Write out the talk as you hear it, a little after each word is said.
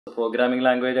Programming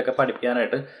language ഒക്കെ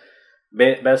പഠിപ്പിക്കാനായിട്ട്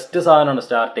best സാധനമാണ്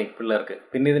സ്റ്റാർട്ടിങ് പിള്ളേർക്ക്.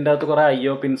 പിന്നെ ഇതിൻ്റെ അകത്ത് കുറേ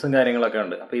IO പിൻസും കാര്യങ്ങളൊക്കെ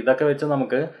ഉണ്ട്. അപ്പോൾ ഇതൊക്കെ വെച്ച്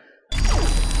നമുക്ക്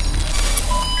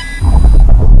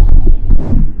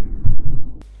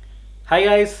ഹായ്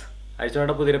ഗൈസ്,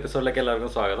 അഴിച്ചുകൊണ്ട പുതിയൊരു എപ്പിസോഡിലേക്ക്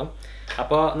എല്ലാവർക്കും സ്വാഗതം.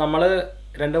 അപ്പോൾ നമ്മൾ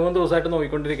 2-3 ദിവസമായിട്ട്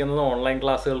നോക്കിക്കൊണ്ടിരിക്കുന്നത് ഓൺലൈൻ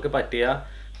ക്ലാസ്സുകൾക്ക് പറ്റിയ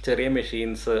ചെറിയ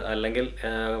മെഷീൻസ് അല്ലെങ്കിൽ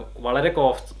വളരെ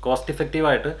കോസ്റ്റ്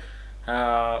ഇഫക്റ്റീവായിട്ട്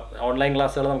ഓൺലൈൻ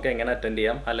ക്ലാസ്സുകൾ നമുക്ക് എങ്ങനെ അറ്റൻഡ്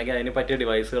ചെയ്യാം അല്ലെങ്കിൽ അതിന് പറ്റിയ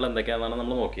ഡിവൈസുകൾ എന്തൊക്കെയാണെന്നാണ്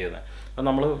നമ്മൾ നോക്കിയത്. അപ്പോൾ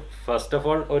നമ്മൾ ഫസ്റ്റ് ഓഫ്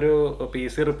ഓൾ ഒരു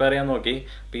PC റിപ്പയർ ചെയ്യാൻ നോക്കി.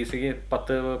 PC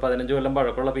 10-15 കൊല്ലം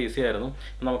പഴക്കമുള്ള PC ആയിരുന്നു.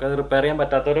 നമുക്കത് റിപ്പയർ ചെയ്യാൻ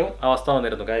പറ്റാത്തൊരു അവസ്ഥ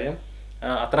വന്നിരുന്നു, കാര്യം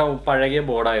അത്ര പഴകിയ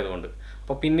ബോർഡായതുകൊണ്ട്.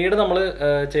 അപ്പോൾ പിന്നീട് നമ്മൾ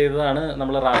ചെയ്തതാണ്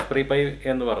നമ്മൾ റാസ്ബെറി പൈ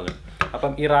എന്ന് പറഞ്ഞു.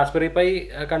 അപ്പം ഈ റാസ്ബെറി പൈ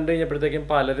കണ്ടു കഴിഞ്ഞപ്പോഴത്തേക്കും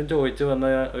പലരും ചോദിച്ചു വന്ന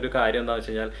ഒരു കാര്യം എന്താണെന്ന്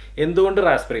വെച്ച് കഴിഞ്ഞാൽ, എന്തുകൊണ്ട്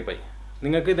റാസ്ബെറി പൈ?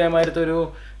 നിങ്ങൾക്ക് ഇതേമാതിരത്തെ ഒരു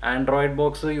ആൻഡ്രോയിഡ്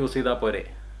ബോക്സ് യൂസ് ചെയ്താൽ പോരെ,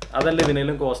 അതല്ല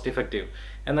ഇതിനേലും കോസ്റ്റ് ഇഫക്റ്റീവ്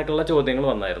എന്നൊക്കെയുള്ള ചോദ്യങ്ങൾ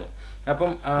വന്നായിരുന്നു.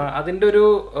 അപ്പം അതിൻ്റെ ഒരു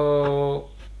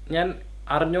ഞാൻ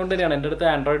അറിഞ്ഞുകൊണ്ട് തന്നെയാണ്, എൻ്റെ അടുത്ത്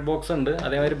ആൻഡ്രോയിഡ് ബോക്സ് ഉണ്ട്,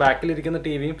 അതേമാതിരി ബാക്കിലിരിക്കുന്ന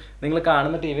TVയും നിങ്ങൾ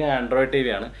കാണുന്ന TV ആൻഡ്രോയിഡ് TV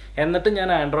ആണ്. എന്നിട്ട്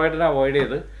ഞാൻ ആൻഡ്രോയിഡിനെ അവോയ്ഡ്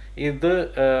ചെയ്ത് ഇത്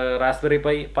റാസ്ബെറി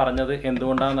പൈ പറഞ്ഞത്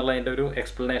എന്തുകൊണ്ടാണെന്നുള്ളതിൻ്റെ ഒരു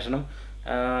എക്സ്പ്ലനേഷനും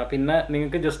പിന്നെ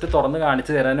നിങ്ങൾക്ക് ജസ്റ്റ് തുറന്ന്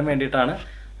കാണിച്ചു തരാനും വേണ്ടിയിട്ടാണ്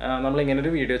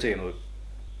നമ്മളിങ്ങനൊരു വീഡിയോ ചെയ്യുന്നത്.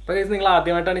 അപ്പോൾ ഗൈസ്, നിങ്ങൾ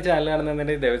ആദ്യമായിട്ടാണ് ഈ ചാനൽ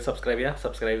കാണുന്നതെങ്കിൽ ദയവായി സബ്സ്ക്രൈബ് ചെയ്യുക.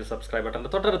 സബ്സ്ക്രൈബ് ബട്ടൻ്റെ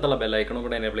തൊട്ടടുത്തുള്ള ബെല്ലൈക്കണും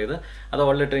കൂടെ എനേബിൾ ചെയ്ത് അത്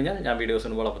ഓൾ ഇട്ട് കഴിഞ്ഞാൽ ഞാൻ വീഡിയോസ്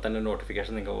ഇടുമ്പോൾ അപ്പോൾ തന്നെ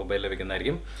നോട്ടിഫിക്കേഷൻ നിങ്ങൾക്ക് മൊബൈലിൽ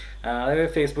ലഭിക്കുന്നതായിരിക്കും.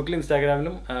 അതായത് ഫേസ്ബുക്കിലും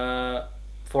ഇൻസ്റ്റാഗ്രാമിലും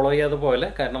ഫോളോ ചെയ്യാതെ പോലെ,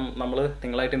 കാരണം നമ്മൾ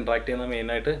നിങ്ങളായിട്ട് ഇൻട്രാക്ട് ചെയ്യുന്നത്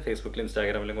മെയിനായിട്ട് ഫേസ്ബുക്കിലും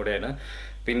ഇൻസ്റ്റാഗ്രാമിലും കൂടെയാണ്.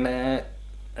 പിന്നെ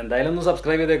എന്തായാലും ഒന്ന്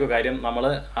സബ്സ്ക്രൈബ് ചെയ്തേക്കും, കാര്യം നമ്മൾ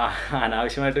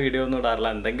അനാവശ്യമായിട്ട് വീഡിയോ ഒന്നും ഇടാറില്ല.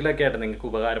 എന്തെങ്കിലുമൊക്കെ ആയിട്ട് നിങ്ങൾക്ക്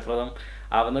ഉപകാരപ്രദം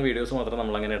ആവുന്ന വീഡിയോസ് മാത്രമേ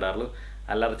നമ്മളങ്ങനെ ഇടാറുള്ളൂ.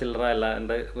 അല്ലാതെ ചില്ലറ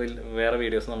അല്ലാണ്ട് വേറെ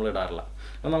വീഡിയോസ് നമ്മൾ ഇടാറില്ല.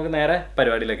 അപ്പോൾ നമുക്ക് നേരെ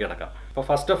പരിപാടിയിലേക്ക് കിടക്കാം. അപ്പോൾ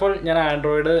ഫസ്റ്റ് ഓഫ് ഓൾ ഞാൻ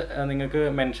ആൻഡ്രോയിഡ് നിങ്ങൾക്ക്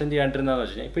മെൻഷൻ ചെയ്യാണ്ടിരുന്നതെന്ന്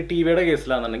വെച്ച് കഴിഞ്ഞാൽ, ഇപ്പോൾ ഈ TVയുടെ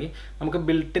കേസിലാണെന്നുണ്ടെങ്കിൽ നമുക്ക്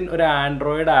ബിൽറ്റിൻ ഒരു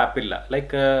ആൻഡ്രോയിഡ് ആപ്പില്ല,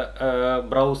 ലൈക്ക്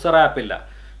ബ്രൗസർ ആപ്പില്ല.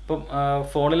 ഇപ്പം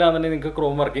ഫോണിലാണെന്നുണ്ടെങ്കിൽ നിങ്ങൾക്ക്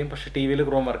ക്രോം വർക്ക് ചെയ്യും, പക്ഷേ TVയിൽ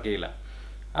ക്രോം വർക്ക് ചെയ്യില്ല.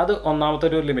 അത് ഒന്നാമത്തെ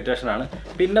ഒരു ലിമിറ്റേഷനാണ്.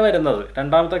 പിന്നെ വരുന്നത്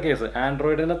രണ്ടാമത്തെ കേസ്,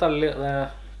 ആൻഡ്രോയിഡിനെ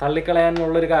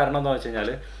തള്ളിക്കളയാനുള്ളൊരു കാരണം എന്താണെന്ന് വെച്ച്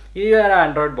കഴിഞ്ഞാൽ, ഈ ഒരു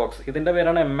ആൻഡ്രോയിഡ് ബോക്സ് ഇതിൻ്റെ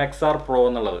പേരാണ് MXR Pro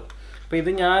എന്നുള്ളത്. അപ്പോൾ ഇത്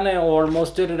ഞാൻ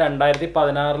ഓൾമോസ്റ്റ് ഒരു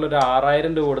 2016 ഒരു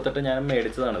 6000 രൂപ കൊടുത്തിട്ട് ഞാൻ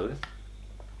മേടിച്ചതാണിത്.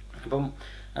 അപ്പം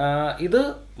ഇത്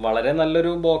വളരെ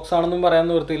നല്ലൊരു ബോക്സ് ആണെന്നും പറയാൻ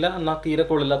നിവൃത്തിയില്ല, എന്നാൽ തീരെ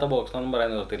കൊള്ളില്ലാത്ത ബോക്സ് ആണെന്നും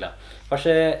പറയാൻ നിവൃത്തിയില്ല.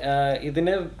 പക്ഷേ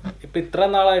ഇതിന് ഇപ്പം ഇത്ര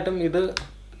നാളായിട്ടും ഇത്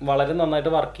വളരെ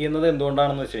നന്നായിട്ട് വർക്ക് ചെയ്യുന്നത്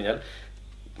എന്തുകൊണ്ടാണെന്ന് വെച്ച് കഴിഞ്ഞാൽ,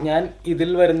 ഞാൻ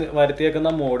ഇതിൽ വരുത്തിയേക്കുന്ന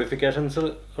മോഡിഫിക്കേഷൻസ്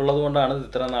ഉള്ളത് കൊണ്ടാണ് ഇത്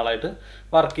ഇത്ര നാളായിട്ട്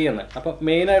വർക്ക് ചെയ്യുന്നത്. അപ്പം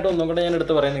മെയിനായിട്ട് ഒന്നും കൂടെ ഞാൻ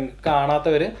എടുത്ത് പറയാം, നിങ്ങൾക്ക്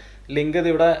കാണാത്തവർ ലിങ്ക്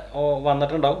ഇതിവിടെ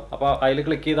വന്നിട്ടുണ്ടാവും, അപ്പോൾ അതിൽ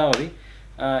ക്ലിക്ക് ചെയ്താൽ മതി.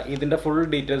 ഇതിൻ്റെ ഫുൾ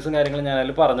ഡീറ്റെയിൽസും കാര്യങ്ങളും ഞാൻ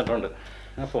അതിൽ പറഞ്ഞിട്ടുണ്ട്.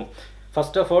 അപ്പം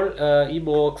ഫസ്റ്റ് ഓഫ് ഓൾ ഈ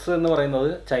ബോക്സ് എന്ന് പറയുന്നത്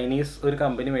ചൈനീസ് ഒരു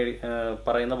കമ്പനി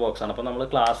പറയുന്ന ബോക്സാണ്. അപ്പോൾ നമ്മൾ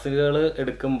ക്ലാസ്സുകൾ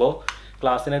എടുക്കുമ്പോൾ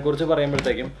ക്ലാസ്സിനെ കുറിച്ച്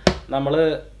പറയുമ്പോഴത്തേക്കും നമ്മൾ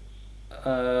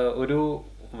ഒരു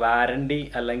വാറണ്ടി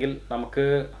അല്ലെങ്കിൽ നമുക്ക്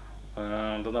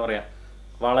എന്താ പറയുക,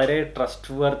 വളരെ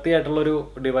ട്രസ്റ്റ് വർത്തി ആയിട്ടുള്ളൊരു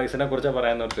ഡിവൈസിനെ കുറിച്ച്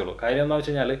പറയാൻ നിർത്തിയുള്ളൂ. കാര്യം എന്താണെന്ന്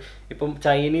വെച്ച് കഴിഞ്ഞാൽ, ഇപ്പം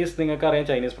നിങ്ങൾക്കറിയാം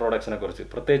ചൈനീസ് പ്രോഡക്ട്സിനെ കുറിച്ച്,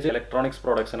 പ്രത്യേകിച്ച് ഇലക്ട്രോണിക്സ്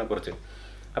പ്രോഡക്ട്സിനെ കുറിച്ച്.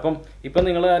 അപ്പം ഇപ്പം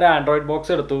നിങ്ങൾ ഒരു ആൻഡ്രോയിഡ്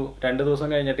ബോക്സ് എടുത്തു, 2 ദിവസം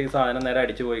കഴിഞ്ഞിട്ട് ഈ സാധനം നേരെ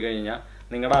അടിച്ചു പോയി കഴിഞ്ഞാൽ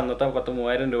നിങ്ങളുടെ അന്നത്തെ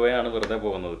 10,000-3000 രൂപയാണ് വെറുതെ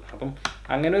പോകുന്നത്. അപ്പം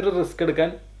അങ്ങനെ ഒരു റിസ്ക് എടുക്കാൻ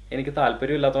എനിക്ക്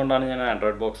താല്പര്യമില്ലാത്തതുകൊണ്ടാണ് ഞാൻ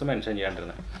ആൻഡ്രോയിഡ് ബോക്സ് മെൻഷൻ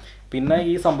ചെയ്യാണ്ടിരുന്നത്. പിന്നെ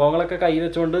ഈ സംഭവങ്ങളൊക്കെ കൈ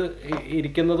വെച്ചുകൊണ്ട്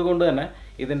ഇരിക്കുന്നത് കൊണ്ട് തന്നെ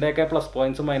ഇതിൻ്റെയൊക്കെ പ്ലസ്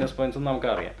പോയിൻറ്റ്സും മൈനസ് പോയിൻറ്റ്സും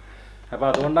നമുക്കറിയാം. അപ്പോൾ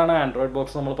അതുകൊണ്ടാണ് ആൻഡ്രോയിഡ്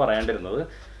ബോക്സ് നമ്മൾ പറയാണ്ടിരുന്നത്.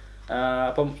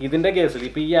 അപ്പം ഇതിൻ്റെ കേസിൽ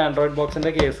ഇപ്പോൾ ഈ ആൻഡ്രോയിഡ്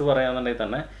ബോക്സിൻ്റെ കേസ് പറയുകയാണെന്നുണ്ടെങ്കിൽ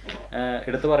തന്നെ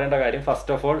എടുത്തു പറയേണ്ട കാര്യം,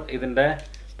 ഫസ്റ്റ് ഓഫ് ഓൾ ഇതിൻ്റെ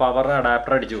പവർ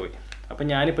അഡാപ്റ്റർ അടിച്ചു പോയി. അപ്പം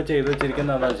ഞാനിപ്പോൾ ചെയ്ത്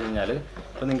വെച്ചിരിക്കുന്നത് എന്താണെന്ന് വെച്ച് കഴിഞ്ഞാൽ,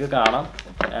 ഇപ്പോൾ നിങ്ങൾക്ക് കാണാം,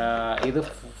 ഇത്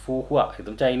ഫൂഹുവ,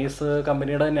 ഇതും ചൈനീസ്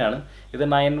കമ്പനിയുടെ തന്നെയാണ്. ഇത്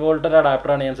 9 വോൾട്ട് ഒരു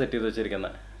അഡാപ്റ്ററാണ് ഞാൻ സെറ്റ് ചെയ്ത്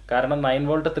വെച്ചിരിക്കുന്നത്. കാരണം 9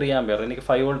 വോൾട്ട് 3 ആംപിയർ, എനിക്ക്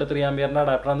 5 വോൾട്ട് 3 ആംപിയറിൻ്റെ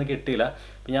അഡാപ്റ്ററൊന്നും കിട്ടിയില്ല.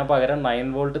 അപ്പോൾ ഞാൻ പകരം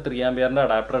 9 വോൾട്ട് 3 ആംപിയറിൻ്റെ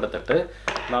അഡാപ്റ്റർ എടുത്തിട്ട്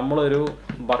നമ്മളൊരു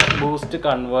ബക്ക് ബൂസ്റ്റ്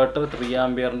കൺവേർട്ടർ 3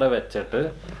 ആംപിയറിൻ്റെ വെച്ചിട്ട്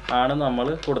ആണ് നമ്മൾ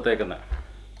കൊടുത്തേക്കുന്നത്.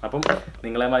 അപ്പം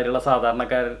നിങ്ങളെമാതിരിയുള്ള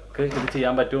സാധാരണക്കാർക്ക് ഇത്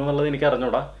ചെയ്യാൻ പറ്റുമെന്നുള്ളത് എനിക്ക്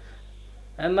അറിഞ്ഞൂടാ.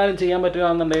 എന്നാലും ചെയ്യാൻ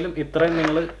പറ്റുകയാണെന്നുണ്ടെങ്കിലും ഇത്രയും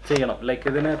നിങ്ങൾ ചെയ്യണം. ലൈക്ക്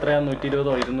ഇതിന് എത്രയാണ്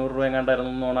 120-200 രൂപ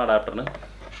എങ്ങാണ്ടായിരുന്നു എന്നാണ് അഡാപ്റ്ററിന്.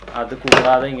 അത്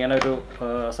കൂടാതെ ഇങ്ങനെ ഒരു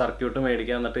സർക്യൂട്ട്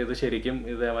മേടിക്കുക, എന്നിട്ട് ഇത് ശരിക്കും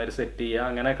ഇതേമാതിരി സെറ്റ് ചെയ്യുക,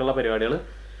 അങ്ങനെയൊക്കെയുള്ള പരിപാടികൾ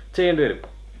ചെയ്യേണ്ടി വരും.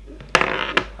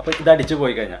 അപ്പോൾ ഇത് അടിച്ചു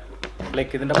പോയി കഴിഞ്ഞാൽ,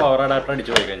 ലൈക്ക് ഇതിൻ്റെ പവർ അഡാപ്റ്റർ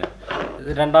അടിച്ചു പോയി കഴിഞ്ഞാൽ,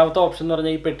 രണ്ടാമത്തെ ഓപ്ഷൻ എന്ന്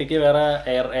പറഞ്ഞാൽ ഈ പെട്ടിക്ക് വേറെ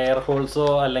എയർ ഹോൾസോ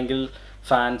അല്ലെങ്കിൽ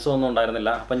ഫാൻസോ ഒന്നും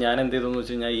ഉണ്ടായിരുന്നില്ല. അപ്പം ഞാൻ എന്ത് ചെയ്തെന്ന്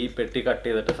വെച്ച് കഴിഞ്ഞാൽ, ഈ പെട്ടി കട്ട്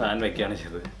ചെയ്തിട്ട് ഫാൻ വെക്കുകയാണ്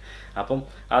ചെയ്തത്. അപ്പം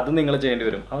അത് നിങ്ങൾ ചെയ്യേണ്ടി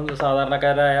വരും. അത്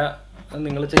സാധാരണക്കാരായ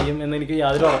നിങ്ങൾ ചെയ്യും എന്ന് എനിക്ക്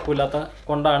യാതൊരു ഉറപ്പില്ലാത്ത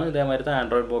കൊണ്ടാണ് ഇതേമാതിരത്തെ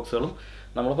ആൻഡ്രോയിഡ് ബോക്സുകളും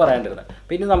നമ്മൾ പറയേണ്ടിരുന്നത്.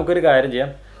 പിന്നെ നമുക്കൊരു കാര്യം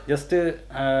ചെയ്യാം, ജസ്റ്റ്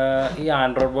ഈ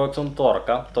ആൻഡ്രോയിഡ് ബോക്സ് ഒന്ന്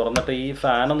തുറന്നിട്ട് ഈ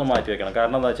ഫാനൊന്ന് മാറ്റി വെക്കണം.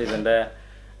 കാരണം എന്താ വെച്ചാൽ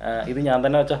ഇത് ഞാൻ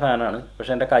തന്നെ വെച്ച ഫാനാണ്,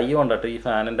 പക്ഷേ എൻ്റെ കൈ കൊണ്ടിട്ട് ഈ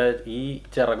ഫാനിൻ്റെ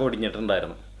ചിറക്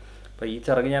ഒടിഞ്ഞിട്ടുണ്ടായിരുന്നു. അപ്പോൾ ഈ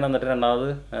ചിറക് ഞാൻ എന്നിട്ട് രണ്ടാമത്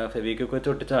ഫെവിക്വിക്ക് വെച്ച്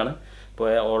ഒട്ടിച്ചാണ്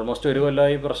ഇപ്പോൾ ഓൾമോസ്റ്റ് 1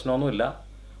 കൊല്ലമായി പ്രശ്നമൊന്നുമില്ല,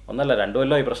 1 അല്ല 2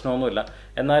 കൊല്ലമായി പ്രശ്നമൊന്നുമില്ല.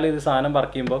 എന്നാലും ഇത് സാധനം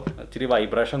വർക്ക് ചെയ്യുമ്പോൾ ഇച്ചിരി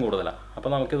വൈബ്രേഷൻ കൂടുതലാണ്.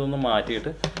 അപ്പോൾ നമുക്കിതൊന്ന്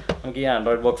മാറ്റിയിട്ട് നമുക്ക് ഈ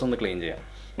ആൻഡ്രോയിഡ് ബോക്സ് ഒന്ന് ക്ലീൻ ചെയ്യാം.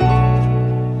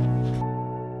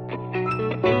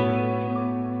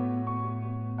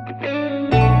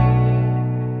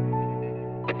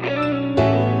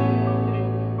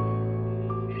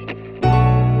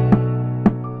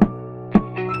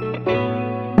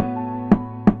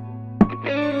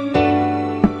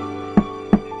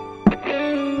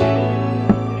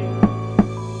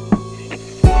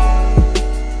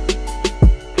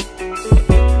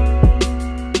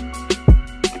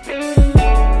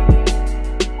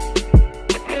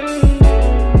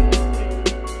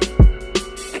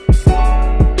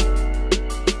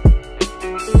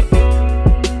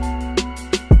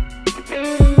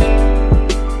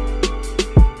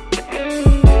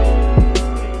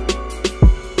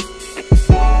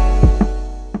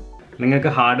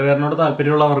 നിങ്ങൾക്ക് ഹാർഡ്വെയറിനോട്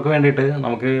താല്പര്യമുള്ളവർക്ക് വേണ്ടിയിട്ട്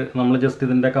നമ്മൾ ജസ്റ്റ്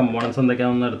ഇതിൻ്റെ കമ്പോണൻസ്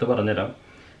എന്തൊക്കെയാണെന്ന് എടുത്ത് പറഞ്ഞുതരാം.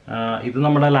 ഇത്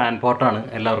നമ്മുടെ ലാൻഡ് പോർട്ടാണ്,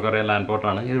 എല്ലാവർക്കും അറിയാം ലാൻഡ്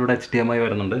പോർട്ടാണ്. ഇവിടെ HDMI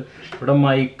വരുന്നുണ്ട്, ഇവിടെ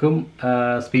മൈക്കും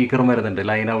സ്പീക്കറും വരുന്നുണ്ട്,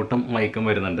 ലൈൻ ഔട്ടും മൈക്കും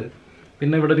വരുന്നുണ്ട്.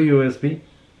 പിന്നെ ഇവിടെ ഒരു USB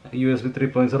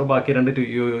 3.0, ബാക്കി 2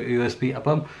 USB.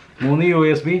 അപ്പം 3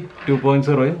 USB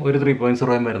 2.0യും ഒരു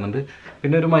 3.0യും വരുന്നുണ്ട്.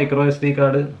 പിന്നെ ഒരു മൈക്രോ SD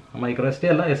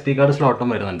അല്ല SD കാർഡ്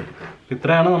സ്ലോട്ടും വരുന്നുണ്ട്.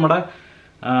 ഇത്രയാണ് നമ്മുടെ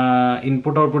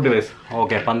input output device.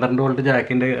 Okay, 12 volt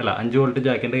ജാക്കിൻ്റെ 5 volt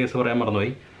ജാക്കിൻ്റെ case പറയാൻ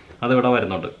മറന്നുപോയി, അതിവിടെ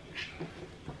വരുന്നുണ്ട്.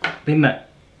 പിന്നെ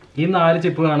ഈ 4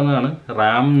 ചിപ്പ് കാണുന്നതാണ്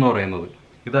റാം എന്ന് പറയുന്നത്.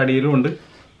 ഇത് അടിയിലും ഉണ്ട്.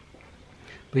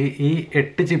 അപ്പോൾ ഈ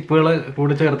 8 ചിപ്പുകൾ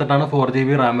കൂടി ചേർത്തിട്ടാണ് 4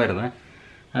 GB റാം വരുന്നത്.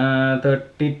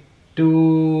 32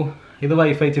 ഇത്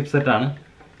വൈഫൈ ചിപ്പ് സെറ്റാണ്.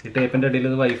 ഈ ടേപ്പിൻ്റെ അടിയിൽ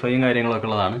ഇത് വൈഫൈയും കാര്യങ്ങളൊക്കെ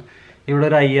ഉള്ളതാണ്. ഇവിടെ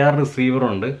ഒരു IR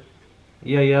റിസീവറുണ്ട്.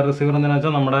 ഈ IR റിസീവർ എന്താണെന്ന്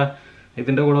വെച്ചാൽ നമ്മുടെ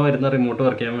ഇതിൻ്റെ കൂടെ വരുന്ന റിമോട്ട്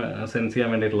വർക്ക് ചെയ്യാൻ സെൻസ് ചെയ്യാൻ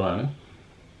വേണ്ടിയിട്ടുള്ളതാണ്.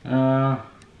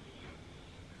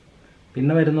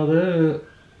 പിന്നെ വരുന്നത്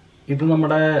ഇത്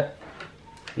നമ്മുടെ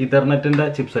ഇഥർനെറ്റിൻ്റെ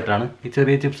ചിപ്പ് സെറ്റാണ്. ഈ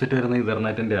ചെറിയ ചിപ്പ് സെറ്റ് വരുന്ന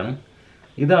ഇഥർനെറ്റിൻ്റെയാണ്.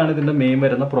 ഇതാണ് ഇതിൻ്റെ മെയിൻ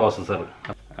വരുന്ന പ്രോസസ്സർ.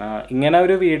 ഇങ്ങനെ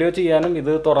ഒരു വീഡിയോ ചെയ്യാനും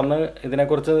ഇത് തുറന്ന്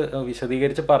ഇതിനെക്കുറിച്ച്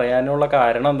വിശദീകരിച്ച് പറയാനുള്ള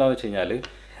കാരണം എന്താണെന്ന് വെച്ച് കഴിഞ്ഞാൽ,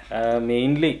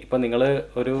 മെയിൻലി ഇപ്പോൾ നിങ്ങൾ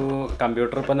ഒരു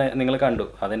കമ്പ്യൂട്ടർ ഇപ്പം നിങ്ങൾ കണ്ടു,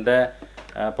 അതിൻ്റെ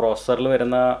പ്രോസസ്സറിൽ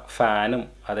വരുന്ന ഫാനും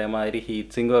അതേമാതിരി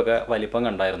ഹീറ്റ് സിങ്കും ഒക്കെ വലിപ്പം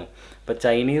കണ്ടായിരുന്നു. ഇപ്പോൾ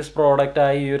ചൈനീസ്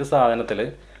പ്രോഡക്റ്റായ ഈ ഒരു സാധനത്തിൽ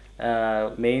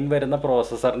മെയിൻ വരുന്ന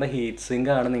പ്രോസസ്സറിൻ്റെ ഹീറ്റ്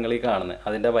സിങ്ക് ആണ് നിങ്ങൾ ഈ കാണുന്നത്.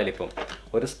 അതിൻ്റെ വലിപ്പം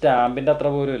ഒരു സ്റ്റാമ്പിൻ്റെ അത്ര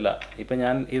പോലും ഇല്ല. ഇപ്പം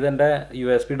ഇതെൻ്റെ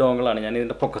USB ഡോങ്കിളാണ്, ഞാൻ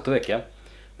ഇതിൻ്റെ പൊക്കത്ത് വയ്ക്കാം.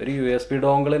 ഒരു USB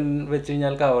ഡോങ്കിൾ വെച്ച്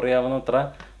കഴിഞ്ഞാൽ കവർ ചെയ്യാവുന്ന അത്ര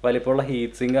വലിപ്പമുള്ള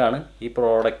ഹീറ്റ് സിങ്ക് ആണ് ഈ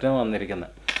പ്രോഡക്റ്റിന് വന്നിരിക്കുന്നത്.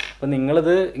 അപ്പോൾ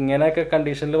നിങ്ങളിത് ഇങ്ങനെയൊക്കെ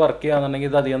കണ്ടീഷനിൽ വർക്ക് ചെയ്യുകയാണെന്നുണ്ടെങ്കിൽ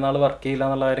ഇത് അധികം നാൾ വർക്ക് ചെയ്യില്ല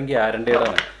എന്നുള്ള കാര്യം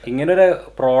ഗ്യാരണ്ടീഡാണ്. ഇങ്ങനൊരു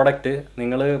പ്രോഡക്റ്റ്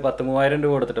നിങ്ങൾ 10,000-3000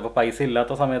 രൂപ കൊടുത്തിട്ട്, ഇപ്പോൾ പൈസ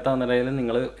ഇല്ലാത്ത സമയത്താണെന്നുണ്ടെങ്കിൽ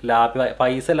നിങ്ങൾ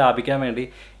പൈസ ലാഭിക്കാൻ വേണ്ടി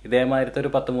ഇതേമാതിരത്തെ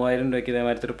ഒരു 10,000-3000 രൂപയ്ക്ക്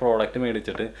ഇതേമാതിരത്തെ ഒരു പ്രോഡക്റ്റ്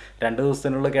മേടിച്ചിട്ട് 2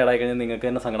 ദിവസത്തിനുള്ളിൽ കേടായി കഴിഞ്ഞാൽ നിങ്ങൾക്ക്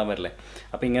തന്നെ സങ്കടം വരില്ലേ?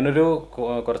 അപ്പോൾ ഇങ്ങനൊരു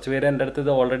കുറച്ച് പേര് എൻ്റെ അടുത്ത്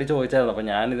ഇത് ഓൾറെഡി ചോദിച്ചായിരുന്നു. അപ്പോൾ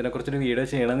ഞാൻ ഇതിനെക്കുറിച്ചൊരു വീഡിയോ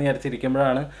ചെയ്യണമെന്ന്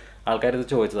വിചാരിച്ചിരിക്കുമ്പോഴാണ് ആൾക്കാർ ഇത്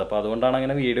ചോദിച്ചത്. അപ്പോൾ അതുകൊണ്ടാണ്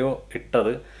അങ്ങനെ വീഡിയോ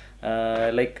ഇട്ടത്.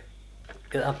 ലൈക്ക്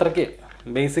അത്രയ്ക്ക്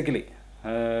ബേസിക്കലി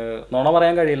നുണ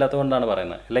പറയാൻ കഴിയില്ലാത്തതുകൊണ്ടാണ്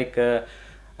പറയുന്നത്. ലൈക്ക്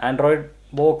ആൻഡ്രോയിഡ്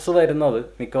ബോക്സ് വരുന്നത്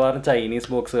മിക്കവാറും ചൈനീസ്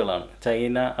ബോക്സുകളാണ്.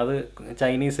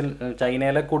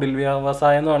 ചൈനയിലെ കുടിൽ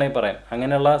വ്യവസായം എന്ന് വേണമെങ്കിൽ പറയാം.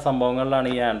 അങ്ങനെയുള്ള സംഭവങ്ങളിലാണ്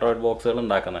ഈ ആൻഡ്രോയിഡ് ബോക്സുകൾ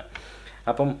ഉണ്ടാക്കുന്നത്.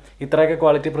 അപ്പം ഇത്രയൊക്കെ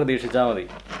ക്വാളിറ്റി പ്രതീക്ഷിച്ചാൽ മതി.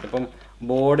 ഇപ്പം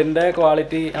ബോർഡിൻ്റെ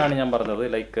ക്വാളിറ്റി ആണ് ഞാൻ പറഞ്ഞത്.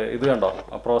 ലൈക്ക് ഇത് കണ്ടോ,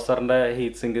 പ്രോസറിൻ്റെ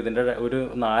ഹീറ്റ് സിങ്ക് ഇതിൻ്റെ ഒരു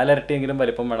 4 ഇരട്ടിയെങ്കിലും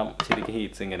വലിപ്പം വേണം ശരിക്കും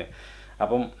ഹീറ്റ് സിങ്കിന്.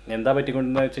 അപ്പം എന്താ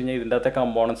പറ്റിക്കൊണ്ടെന്ന് വെച്ച് കഴിഞ്ഞാൽ ഇതിൻ്റെ അകത്തെ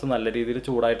കമ്പോണൻസ് നല്ല രീതിയിൽ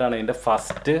ചൂടായിട്ടാണ് ഇതിൻ്റെ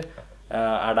ഫസ്റ്റ്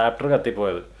അഡാപ്റ്റർ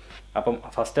കത്തിപ്പോയത്. അപ്പം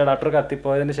ഫസ്റ്റ് അഡാപ്റ്റർ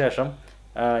കത്തിപ്പോയതിന് ശേഷം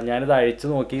ഞാനിത് അഴിച്ചു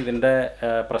നോക്കി. ഇതിൻ്റെ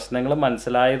പ്രശ്നങ്ങൾ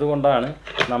മനസ്സിലായത് കൊണ്ടാണ്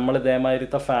നമ്മൾ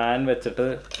ഇതേമാതിരത്തെ ഫാൻ വെച്ചിട്ട്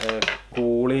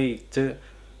കൂളിച്ച്,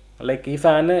 ലൈക്ക് ഈ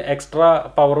ഫാന് എക്സ്ട്രാ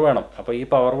പവർ വേണം. അപ്പോൾ ഈ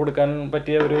പവർ കൊടുക്കാൻ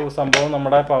പറ്റിയ ഒരു സംഭവം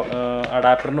നമ്മുടെ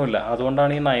അഡാപ്റ്ററിനും ഇല്ല.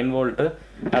 അതുകൊണ്ടാണ് ഈ 9 വോൾട്ട്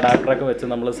അഡാപ്റ്ററൊക്കെ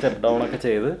വെച്ച് നമ്മൾ സ്റ്റെപ്പ് ഡൗൺ ഒക്കെ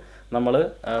ചെയ്ത് നമ്മൾ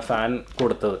ഫാൻ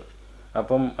കൊടുത്തത്.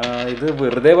 അപ്പം ഇത്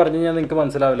വെറുതെ പറഞ്ഞു കഴിഞ്ഞാൽ നിങ്ങൾക്ക്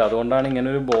മനസ്സിലാവില്ല. അതുകൊണ്ടാണ്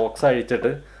ഇങ്ങനൊരു ബോക്സ്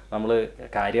അഴിച്ചിട്ട് നമ്മൾ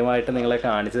കാര്യമായിട്ട് നിങ്ങളെ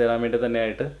കാണിച്ചു തരാൻ വേണ്ടി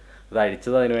തന്നെയായിട്ട് ഇത്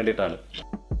അഴിച്ചത്, അതിന് വേണ്ടിയിട്ടാണ്.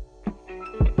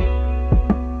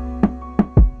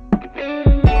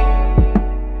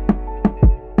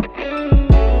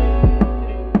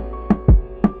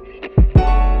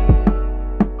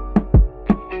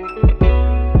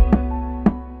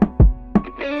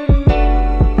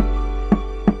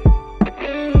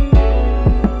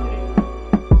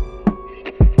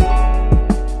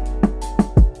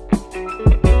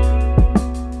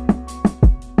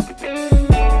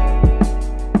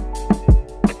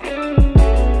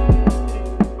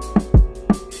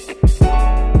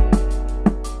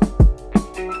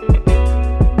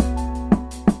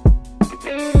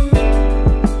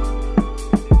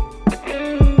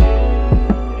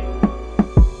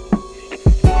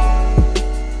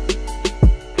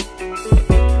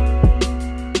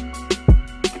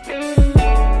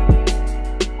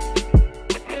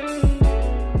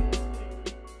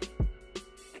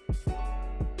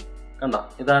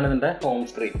 ഇതാണ് ഇതിൻ്റെ ഹോം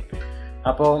സ്ക്രീൻ.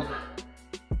 അപ്പോൾ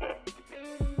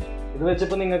ഇത്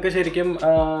വെച്ചിപ്പോൾ നിങ്ങൾക്ക് ശരിക്കും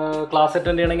ക്ലാസ്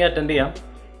അറ്റൻഡ് ചെയ്യണമെങ്കിൽ അറ്റൻഡ് ചെയ്യാം,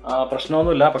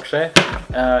 പ്രശ്നമൊന്നുമില്ല. പക്ഷേ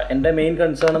എൻ്റെ മെയിൻ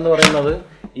കൺസേൺ എന്ന് പറയുന്നത്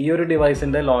ഈ ഒരു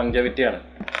ഡിവൈസിൻ്റെ ലോങ്ജെവിറ്റിയാണ്.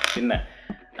 പിന്നെ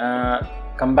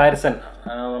കമ്പാരിസൺ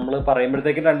നമ്മൾ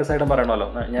പറയുമ്പോഴത്തേക്കും രണ്ട് സൈഡും പറയണമല്ലോ.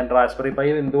 ഞാൻ റാസ്ബെറി പൈ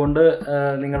എന്തുകൊണ്ട്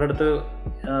നിങ്ങളുടെ അടുത്ത്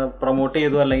പ്രൊമോട്ട്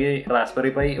ചെയ്തു, അല്ലെങ്കിൽ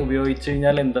റാസ്ബെറി പൈ ഉപയോഗിച്ച്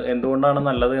കഴിഞ്ഞാൽ എന്തുകൊണ്ടാണ്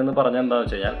നല്ലത് എന്ന് പറഞ്ഞാൽ എന്താണെന്ന്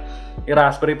വെച്ച് കഴിഞ്ഞാൽ, ഈ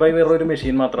റാസ്ബെറി പൈ വേറൊരു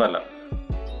മെഷീൻ മാത്രമല്ല.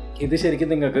 ഇത് ശരിക്കും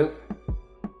നിങ്ങൾക്ക്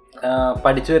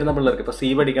പഠിച്ചു വരുന്ന പിള്ളേർക്ക് ഇപ്പോൾ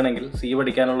സി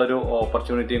പഠിക്കാനുള്ളൊരു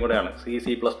ഓപ്പർച്യൂണിറ്റിയും കൂടെയാണ്.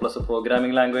 C++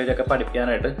 പ്രോഗ്രാമിംഗ് ലാംഗ്വേജ് ഒക്കെ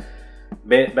പഠിക്കാനായിട്ട്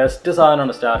ബെസ്റ്റ്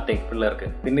സാധനമാണ് സ്റ്റാർട്ടിങ് പിള്ളേർക്ക്.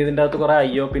 പിന്നെ ഇതിൻ്റെ അകത്ത് കുറേ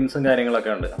IO പിൻസും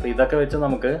കാര്യങ്ങളൊക്കെ ഉണ്ട്. അപ്പോൾ ഇതൊക്കെ വെച്ച്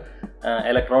നമുക്ക്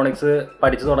ഇലക്ട്രോണിക്സ്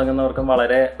പഠിച്ചു തുടങ്ങുന്നവർക്കും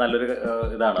വളരെ നല്ലൊരു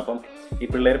ഇതാണ്. അപ്പം ഈ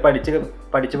പിള്ളേർ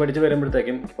പഠിച്ച്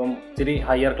വരുമ്പോഴത്തേക്കും ഇപ്പം ഇച്ചിരി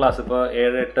ഹയർ ക്ലാസ്, ഇപ്പോൾ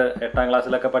 8-8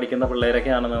 ക്ലാസ്സിലൊക്കെ പഠിക്കുന്ന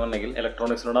പിള്ളേരൊക്കെ ആണെന്നുണ്ടെങ്കിൽ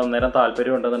ഇലക്ട്രോണിക്സിനോട് അന്നേരം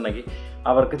താല്പര്യം ഉണ്ടെന്നുണ്ടെങ്കിൽ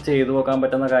അവർക്ക് ചെയ്തു നോക്കാൻ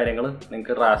പറ്റുന്ന കാര്യങ്ങൾ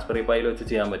നിങ്ങൾക്ക് റാസ്ബെറി പൈയിൽ വെച്ച്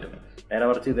ചെയ്യാൻ പറ്റും. നേരെ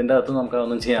മറിച്ച് ഇതിൻ്റെ അകത്ത് നമുക്ക്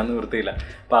അതൊന്നും ചെയ്യാൻ നിവൃത്തിയില്ല.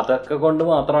 അപ്പോൾ അതൊക്കെ കൊണ്ട്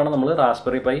മാത്രമാണ് നമ്മൾ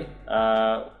റാസ്ബെറി പൈ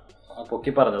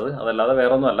പൊക്കി പറഞ്ഞത്, അതല്ലാതെ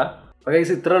വേറെ ഒന്നുമല്ല. അപ്പോൾ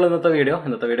ഗൈസ്, ഇത്രയുള്ള ഇന്നത്തെ വീഡിയോ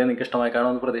നിങ്ങൾക്ക് ഇഷ്ടമായി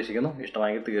കാണുമെന്ന് പ്രതീക്ഷിക്കുന്നു.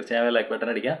 ഇഷ്ടമായെങ്കിൽ തീർച്ചയായും ലൈക്ക് ബട്ടൺ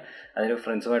അടിക്കുക, അതിന്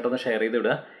ഫ്രണ്ട്സുമായിട്ടൊന്ന് ഷെയർ ചെയ്ത്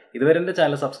വിടുക. ഇതുവരെ എൻ്റെ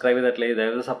ചാനൽ സബ്സ്ക്രൈബ് ചെയ്തിട്ടില്ലെങ്കിൽ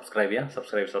ദയവായി സബ്സ്ക്രൈബ് ചെയ്യുക.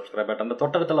 സബ്സ്ക്രൈബ് ബട്ടൻ്റെ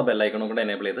തൊട്ടടുത്തുള്ള ബെല്ലൈക്കണും കൂടെ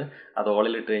എനേബിൾ ചെയ്ത് അത്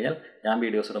ഓളിൽ ഇട്ട് കഴിഞ്ഞാൽ ഞാൻ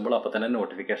വീഡിയോസ് ഇടുമ്പോൾ അപ്പോൾ തന്നെ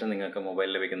നോട്ടിഫിക്കേഷൻ നിങ്ങൾക്ക്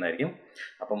മൊബൈലിൽ ലഭിക്കുന്നതായിരിക്കും.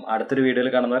 അപ്പം അടുത്തൊരു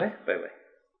വീഡിയോയിൽ കാണുന്നവരെ ബൈ ബൈ.